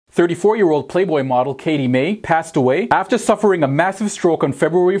34-year-old Playboy model Katie May passed away after suffering a massive stroke on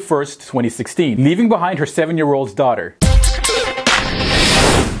February 1st, 2016, leaving behind her 7-year-old daughter.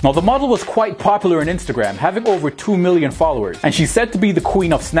 Now, the model was quite popular on Instagram, having over 2 million followers, and she's said to be the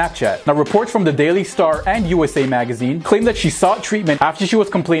queen of Snapchat. Now, reports from the Daily Star and USA Magazine claim that she sought treatment after she was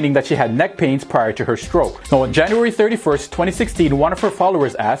complaining that she had neck pains prior to her stroke. Now, on January 31st, 2016, one of her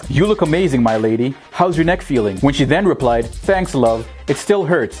followers asked, "You look amazing, my lady. How's your neck feeling?" When she then replied, "Thanks, love. It still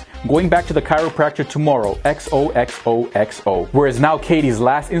hurts. Going back to the chiropractor tomorrow, XOXOXO." Whereas now Katie's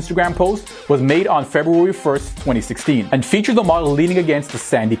last Instagram post was made on February 1st, 2016, and featured the model leaning against the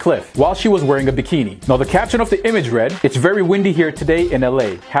sandy cliff while she was wearing a bikini. Now, the caption of the image read, "It's very windy here today in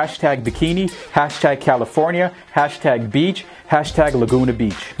LA. Hashtag bikini, hashtag California, hashtag beach, hashtag Laguna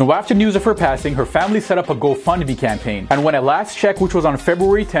Beach." Now, after news of her passing, her family set up a GoFundMe campaign, and when I last checked, which was on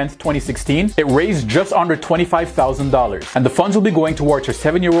February 10th, 2016, it raised just under $25,000, and the funds will be going towards her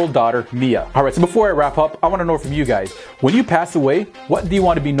 7-year-old daughter, Mia. Alright, so before I wrap up, I want to know from you guys, when you pass away, what do you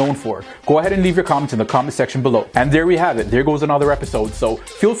want to be known for? Go ahead and leave your comments in the comment section below. And there we have it. There goes another episode. So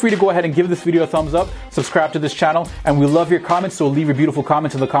feel free to go ahead and give this video a thumbs up, subscribe to this channel, and we love your comments, so leave your beautiful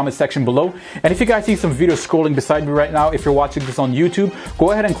comments in the comment section below. And if you guys see some videos scrolling beside me right now, if you're watching this on YouTube,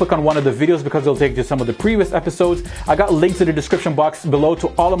 go ahead and click on one of the videos because it'll take you to some of the previous episodes. I got links in the description box below to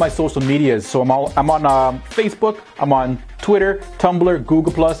all of my social medias. So I'm on Facebook, I'm on Twitter, Tumblr,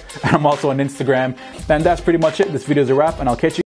 Google+, and I'm also on Instagram. And that's pretty much it. This video is a wrap, and I'll catch you